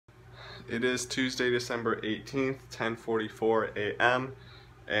It is Tuesday, December 18th, 10:44 a.m.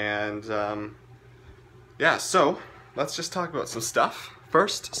 And yeah, so let's just talk about some stuff.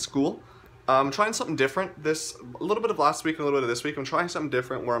 First, school. I'm trying something different. A little bit of last week and a little bit of this week. I'm trying something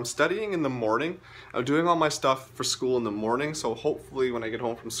different where I'm studying in the morning. I'm doing all my stuff for school in the morning, so hopefully when I get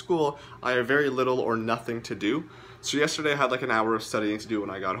home from school, I have very little or nothing to do. So yesterday I had like an hour of studying to do when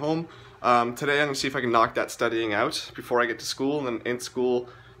I got home. Today I'm going to see if I can knock that studying out before I get to school, and then in school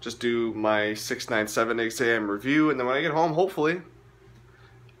just do my 697 exam review, and then when I get home, hopefully,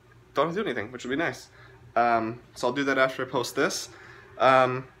 don't have to do anything, which would be nice. So I'll do that after I post this.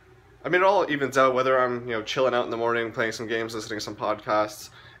 I mean, it all evens out whether I'm, chilling out in the morning, playing some games, listening to some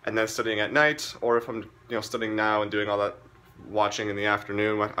podcasts, and then studying at night, or if I'm, studying now and doing all that watching in the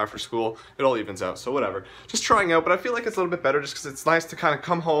afternoon after school. It all evens out, so whatever. Just trying out, but I feel like it's a little bit better just because it's nice to kind of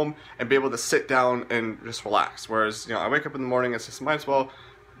come home and be able to sit down and just relax. Whereas, I wake up in the morning, it's just might as well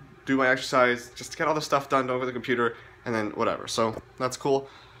do my exercise, just to get all the stuff done over the computer, and then whatever. So that's cool.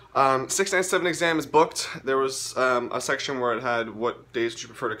 697 exam is booked. There was a section where it had what days would you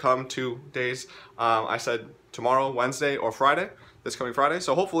prefer to come, 2 days. I said tomorrow, Wednesday, or Friday, this coming Friday.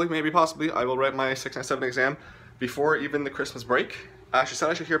 So hopefully, maybe possibly, I will write my 697 exam before even the Christmas break. She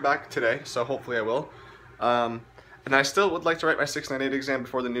said I should hear back today, so hopefully I will. And I still would like to write my 698 exam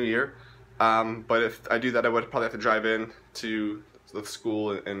before the new year. But if I do that, I would probably have to drive in to the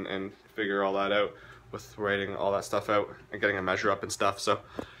school and figure all that out with writing all that stuff out and getting a measure up and stuff. So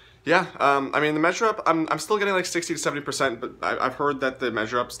yeah, I mean, the measure up, I'm still getting like 60 to 70%, but I've heard that the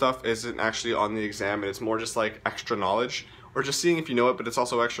measure up stuff isn't actually on the exam, and it's more just like extra knowledge, or just seeing if you know it, but it's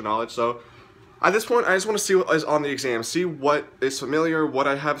also extra knowledge. So at this point, I just want to see what is on the exam, see what is familiar, what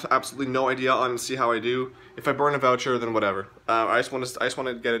I have absolutely no idea on, and see how I do. If I burn a voucher, then whatever. I just want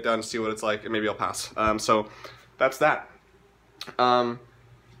to get it done and see what it's like, and maybe I'll pass. So that's that.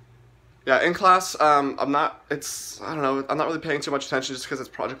 Yeah, in class, I'm not really paying too much attention just because it's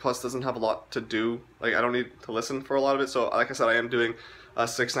Project Plus doesn't have a lot to do. Like, I don't need to listen for a lot of it. So like I said, I am doing a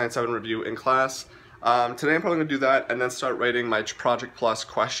 697 review in class. Today I'm probably going to do that and then start writing my Project Plus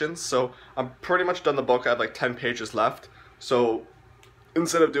questions. So I'm pretty much done the book. I have like 10 pages left. So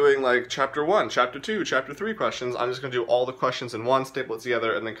instead of doing like chapter 1, chapter 2, chapter 3 questions, I'm just going to do all the questions in one, staple it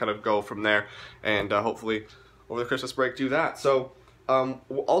together, and then kind of go from there. And hopefully over the Christmas break do that. So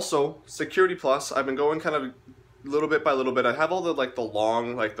also Security Plus, I've been going kind of little bit by little bit. I have all the the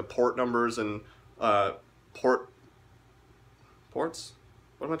long, the port numbers and ports.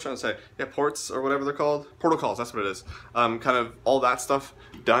 What am I trying to say? Yeah, ports or whatever they're called. Protocols, that's what it is. Kind of all that stuff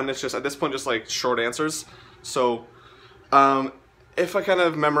done. It's just, at this point, just like short answers. So if I kind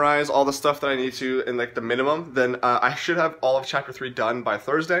of memorize all the stuff that I need to in like the minimum, then I should have all of chapter 3 done by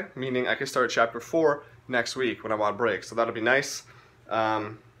Thursday, meaning I can start chapter 4 next week when I'm on break. So that'll be nice.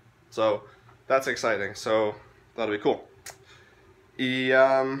 So that's exciting. So that'll be cool.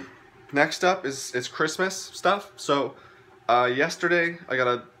 Next up is Christmas stuff. So yesterday I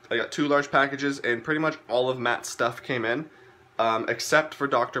got 2 large packages, and pretty much all of Matt's stuff came in, except for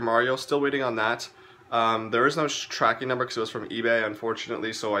Dr. Mario. Still waiting on that. There is no tracking number because it was from eBay,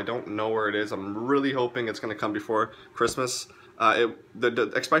 unfortunately, so I don't know where it is. I'm really hoping it's going to come before Christmas.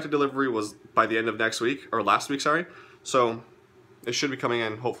 The expected delivery was by the end of next week, or last week, sorry. So it should be coming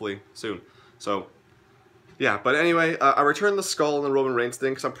in hopefully soon. So yeah, but anyway, I returned the skull and the Roman Reigns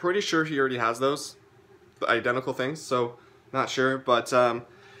thing because I'm pretty sure he already has those, the identical things. So not sure, but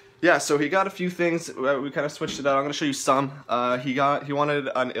yeah. So he got a few things. We kind of switched it out. I'm going to show you some. He wanted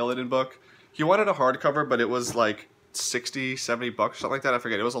an Illidan book. He wanted a hardcover, but it was like 60, 70 bucks, something like that. I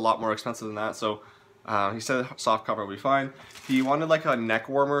forget. It was a lot more expensive than that. So he said soft cover would be fine. He wanted like a neck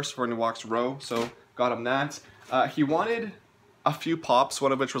warmer for when he walks row. So got him that. He wanted a few pops,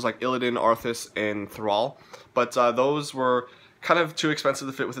 one of which was like Illidan, Arthas, and Thrall, but those were kind of too expensive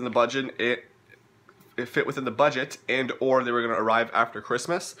to fit within the budget. It fit within the budget, and or they were going to arrive after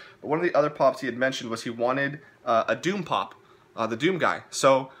Christmas. But one of the other pops he had mentioned was he wanted a Doom pop, the Doom guy.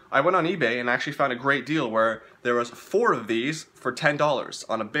 So I went on eBay and actually found a great deal where there was 4 of these for $10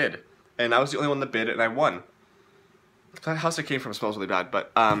 on a bid, and I was the only one that bid, and I won. The house it came from smells really bad,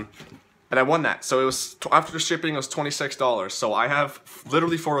 but and I won that. So it was, after the shipping, it was $26. So I have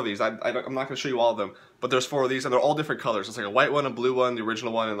literally 4 of these. I'm not going to show you all of them, but there's 4 of these, and they're all different colors. It's like a white one, a blue one, the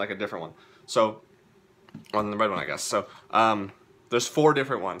original one, and like a different one. So, on the red one, I guess. So, there's 4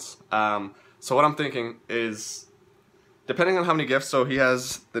 different ones. So what I'm thinking is, depending on how many gifts, so he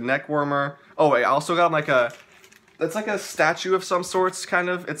has the neck warmer. Oh, wait, I also got like it's like a statue of some sorts, kind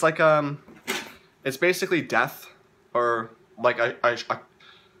of. It's like, it's basically death, or like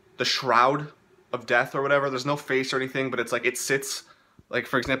the shroud of death or whatever. There's no face or anything, but it's like it sits like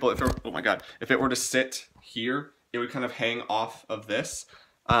for example, if it were, oh my god, if it were to sit here, it would kind of hang off of this.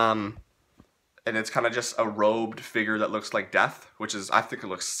 And it's kind of just a robed figure that looks like death, which is, I think it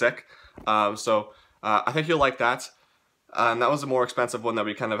looks sick. I think you'll like that. And that was a more expensive one that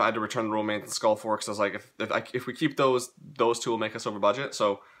we kind of had to return the Romaine Skull for, because I was like, if we keep those two will make us over budget.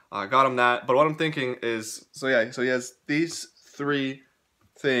 So I got him that. But what I'm thinking is, so yeah, so he has these 3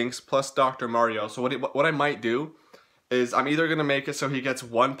 things plus Dr. Mario. So what I might do is I'm either gonna make it so he gets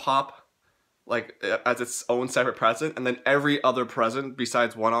 1 pop, like as its own separate present, and then every other present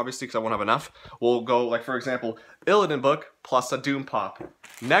besides 1, obviously, because I won't have enough, will go, like for example, Illidan book plus a Doom pop,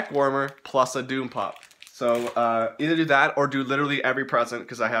 neck warmer plus a Doom pop. So either do that or do literally every present,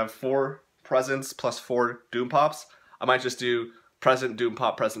 because I have 4 presents plus 4 Doom pops. I might just do present Doom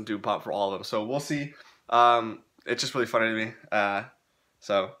pop for all of them. So we'll see. It's just really funny to me.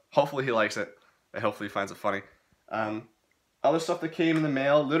 So hopefully he likes it. And hopefully he finds it funny. Other stuff that came in the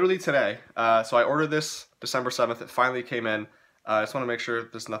mail literally today. So I ordered this December 7th. It finally came in. I just want to make sure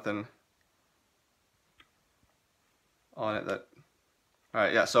there's nothing on it that...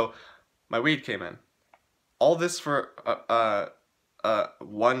 Alright, yeah, so my weed came in. All this for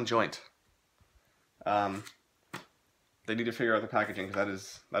 1 joint. They need to figure out the packaging,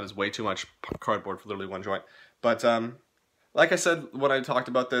 because that is way too much cardboard for literally 1 joint. But like I said when I talked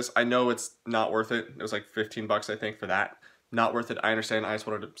about this, I know it's not worth it. It was like 15 bucks, I think, for that. Not worth it. I understand. I just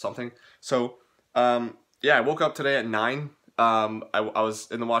wanted something. So yeah, I woke up today at 9. I was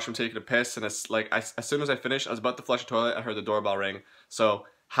in the washroom taking a piss, and it's like as soon as I finished, I was about to flush the toilet. I heard the doorbell ring. So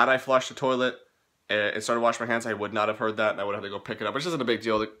had I flushed the toilet and started washing my hands, I would not have heard that, and I would have to go pick it up, which isn't a big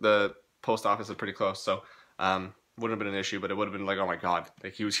deal. The post office is pretty close, so wouldn't have been an issue, but it would have been like, oh my god,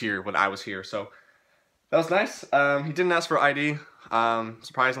 like he was here when I was here. So that was nice. He didn't ask for ID,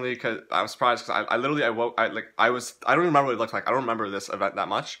 surprisingly, because I was surprised, because I literally, I don't even remember what it looked like. I don't remember this event that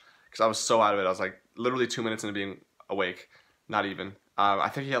much, because I was so out of it. I was like literally 2 minutes into being awake, not even. I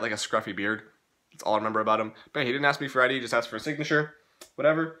think he had like a scruffy beard. That's all I remember about him. But he didn't ask me for ID, he just asked for a signature,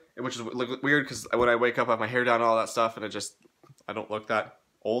 whatever. Which is weird, because when I wake up, I have my hair down and all that stuff, and I don't look that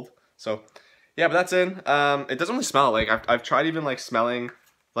old. So yeah, but that's in. It doesn't really smell. Like I've tried even like smelling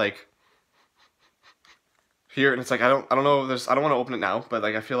like here, and it's like I don't know. I don't want to open it now, but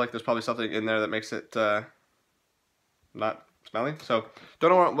like I feel like there's probably something in there that makes it not smelling. So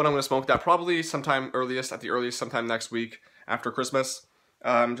don't know when I'm gonna smoke that. Probably sometime at the earliest, sometime next week after Christmas.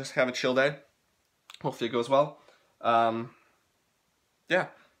 Just have a chill day. Hopefully it goes well. Yeah.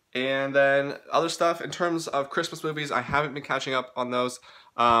 And then other stuff in terms of Christmas movies, I haven't been catching up on those.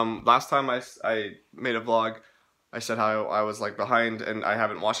 Last time I made a vlog, I said how I was like behind, and I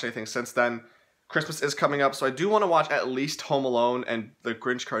haven't watched anything since then. Christmas is coming up, so I do want to watch at least Home Alone and the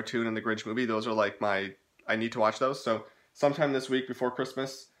Grinch cartoon and the Grinch movie. Those are like I need to watch those. So sometime this week before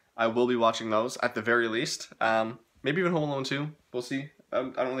Christmas, I will be watching those at the very least. Maybe even Home Alone 2. We'll see. I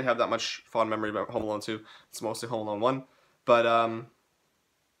don't really have that much fond memory about Home Alone 2. It's mostly Home Alone 1. But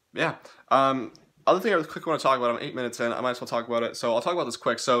yeah. Other thing I quickly want to talk about, I'm 8 minutes in, I might as well talk about it. So I'll talk about this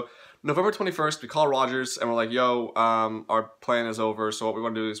quick. So November 21st, we call Rogers and we're like, yo, our plan is over. So what we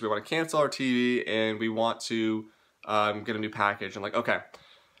want to do is we want to cancel our TV and we want to get a new package. And like, okay.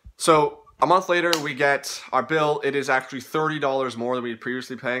 So a month later, we get our bill. It is actually $30 more than we had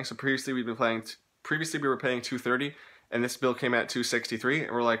previously paying. So previously we were paying $230, and this bill came at $263,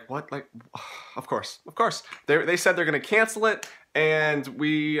 and we're like, what? Like, of course. They said they're gonna cancel it, and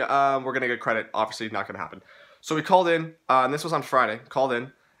we're gonna get credit. Obviously, not gonna happen. So we called in, and this was on Friday. Called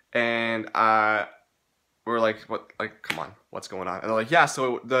in, and we're like, what? Like, come on, what's going on? And they're like, yeah.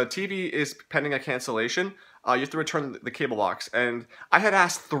 So the TV is pending a cancellation. You have to return the cable box. And I had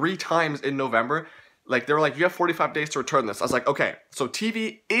asked 3 times in November. Like, they were like, you have 45 days to return this. I was like, okay, so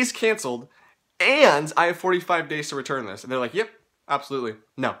TV is canceled, and I have 45 days to return this. And they're like, yep, absolutely.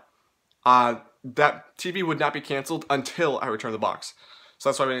 No. That TV would not be canceled until I return the box. So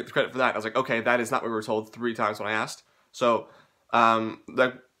that's why we get the credit for that. I was like, okay, that is not what we were told 3 times when I asked. So,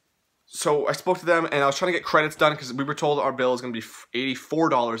 so I spoke to them, and I was trying to get credits done because we were told our bill is going to be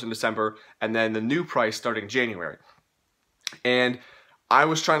 $84 in December, and then the new price starting January. And I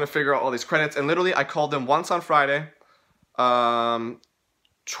was trying to figure out all these credits, and literally I called them once on Friday,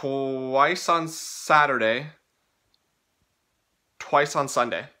 twice on Saturday, twice on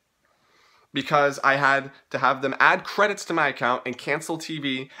Sunday, because I had to have them add credits to my account and cancel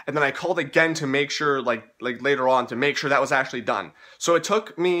TV, and then I called again to make sure, like later on, to make sure that was actually done. So it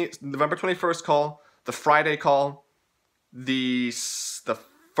took me November 21st call, the Friday call, the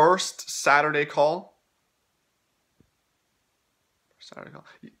first Saturday call.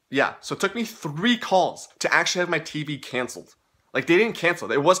 Yeah, so it took me 3 calls to actually have my TV canceled. Like, they didn't cancel.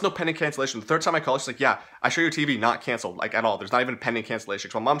 There was no pending cancellation. The third time I called, she's like, yeah, I show your TV, not canceled, like, at all. There's not even a pending cancellation.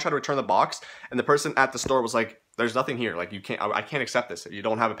 So my mom tried to return the box, and the person at the store was like, there's nothing here. Like, I can't accept this if you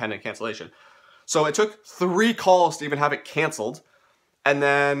don't have a pending cancellation. So it took 3 calls to even have it canceled. And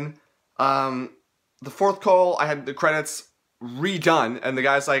then the 4th call, I had the credits redone, and the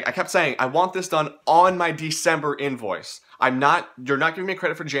guy's like, I kept saying, I want this done on my December invoice. You're not giving me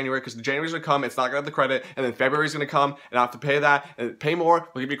credit for January, because the January's gonna come, it's not gonna have the credit, and then February's gonna come, and I have to pay that, and pay more,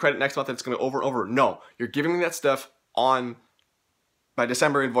 we'll give you credit next month, and it's gonna over and over. No, you're giving me that stuff on my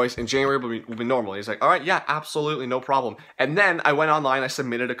December invoice, and January will be normal. He's like, all right, yeah, absolutely, no problem. And then I went online, I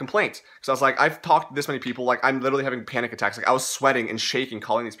submitted a complaint, because I was like, I've talked to this many people, like, I'm literally having panic attacks, like, I was sweating and shaking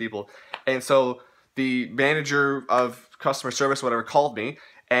calling these people, and so the manager of customer service, whatever, called me,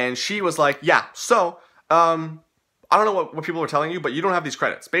 and she was like, yeah, so, I don't know what people were telling you, but you don't have these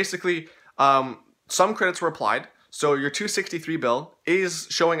credits. Basically, some credits were applied, so your $263 bill is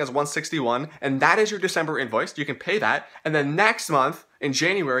showing as $161, and that is your December invoice. You can pay that, and then next month, in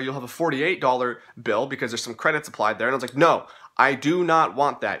January, you'll have a $48 bill because there's some credits applied there. And I was like, no, I do not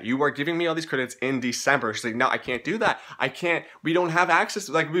want that. You are giving me all these credits in December. She's like, no, I can't do that. We don't have access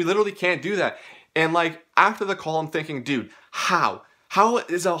to, like, we literally can't do that. And like, after the call, I'm thinking, dude, how? How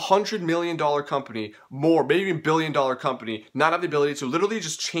is a $100 million company, more, maybe even $1 billion company, not have the ability to literally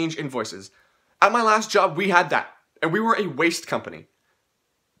just change invoices? At my last job, we had that, and we were a waste company.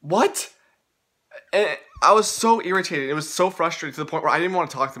 What? And I was so irritated. It was so frustrating to the point where I didn't want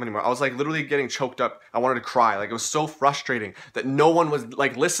to talk to them anymore. I was like literally getting choked up. I wanted to cry. Like, it was so frustrating that no one was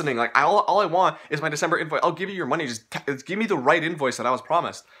like listening. Like, all I want is my December invoice. I'll give you your money. Just give me the right invoice that I was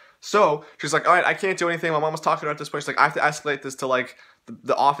promised. So she's like, all right, I can't do anything. My mom was talking to her at this point. She's like, I have to escalate this to like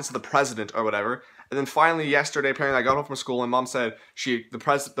the office of the president or whatever. And then finally yesterday, apparently I got home from school and mom said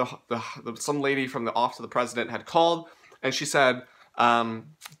some lady from the office of the president had called, and she said,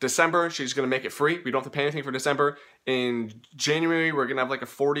 December, she's going to make it free. We don't have to pay anything for December. In January, we're going to have like a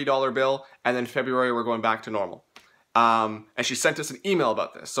 $40 bill. And then February, we're going back to normal. And she sent us an email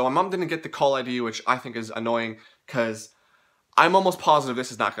about this. So my mom didn't get the call ID, which I think is annoying because I'm almost positive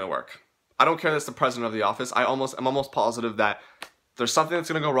this is not going to work. I don't care that it's the president of the office. I'm almost positive that there's something that's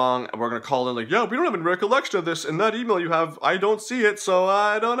going to go wrong, and we're going to call in like, yeah, we don't have any recollection of this. In that email you have, I don't see it, so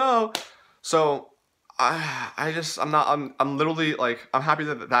I don't know. So I'm literally like, I'm happy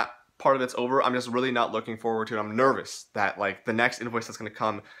that that part of it's over. I'm just really not looking forward to it. I'm nervous that like the next invoice that's going to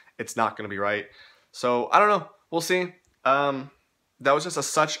come, it's not going to be right. So I don't know. We'll see. That was just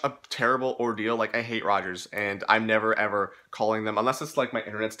such a terrible ordeal. Like, I hate Rogers, and I'm never ever calling them unless it's like my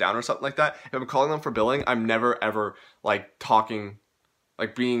internet's down or something like that. If I'm calling them for billing, I'm never ever like talking,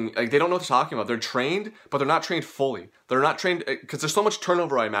 like being like, they don't know what they're talking about. They're trained, but they're not trained fully. They're not trained because there's so much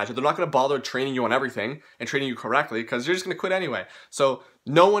turnover. I imagine they're not going to bother training you on everything and training you correctly because you're just going to quit anyway. So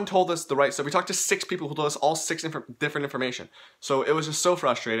no one told us the right stuff. We talked to 6 people who told us all 6 different information. So it was just so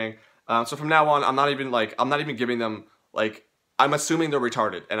frustrating. So from now on, I'm not even giving them like. I'm assuming they're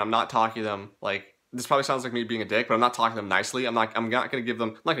retarded, and I'm not talking to them like, this probably sounds like me being a dick, but I'm not talking to them nicely. I'm not gonna give them,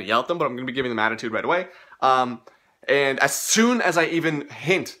 I'm not gonna yell at them, but I'm gonna be giving them attitude right away. And as soon as I even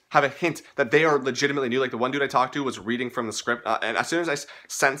have a hint that they are legitimately new, like the one dude I talked to was reading from the script, and as soon as I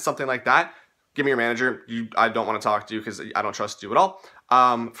sense something like that, give me your manager. I don't want to talk to you because I don't trust you at all.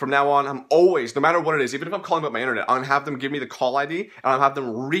 From now on, I'm always, no matter what it is, even if I'm calling about my internet, I'm gonna have them give me the call ID, and I'll have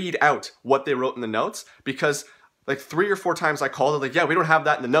them read out what they wrote in the notes, because like 3 or 4 times I called her, like, yeah, we don't have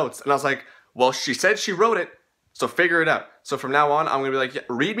that in the notes. And I was like, well, she said she wrote it, so figure it out. So from now on, I'm going to be like, yeah,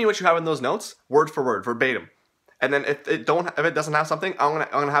 read me what you have in those notes, word for word, verbatim. And then if it doesn't have something, I'm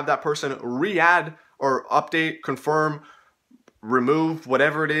gonna have that person re-add or update, confirm, remove,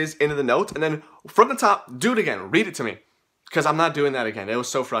 whatever it is into the notes. And then from the top, do it again. Read it to me. Because I'm not doing that again. It was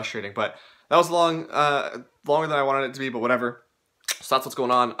so frustrating. But that was longer than I wanted it to be, but whatever. So that's what's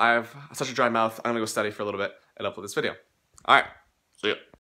going on. I have such a dry mouth. I'm going to go study for a little bit and upload this video. Alright, see ya.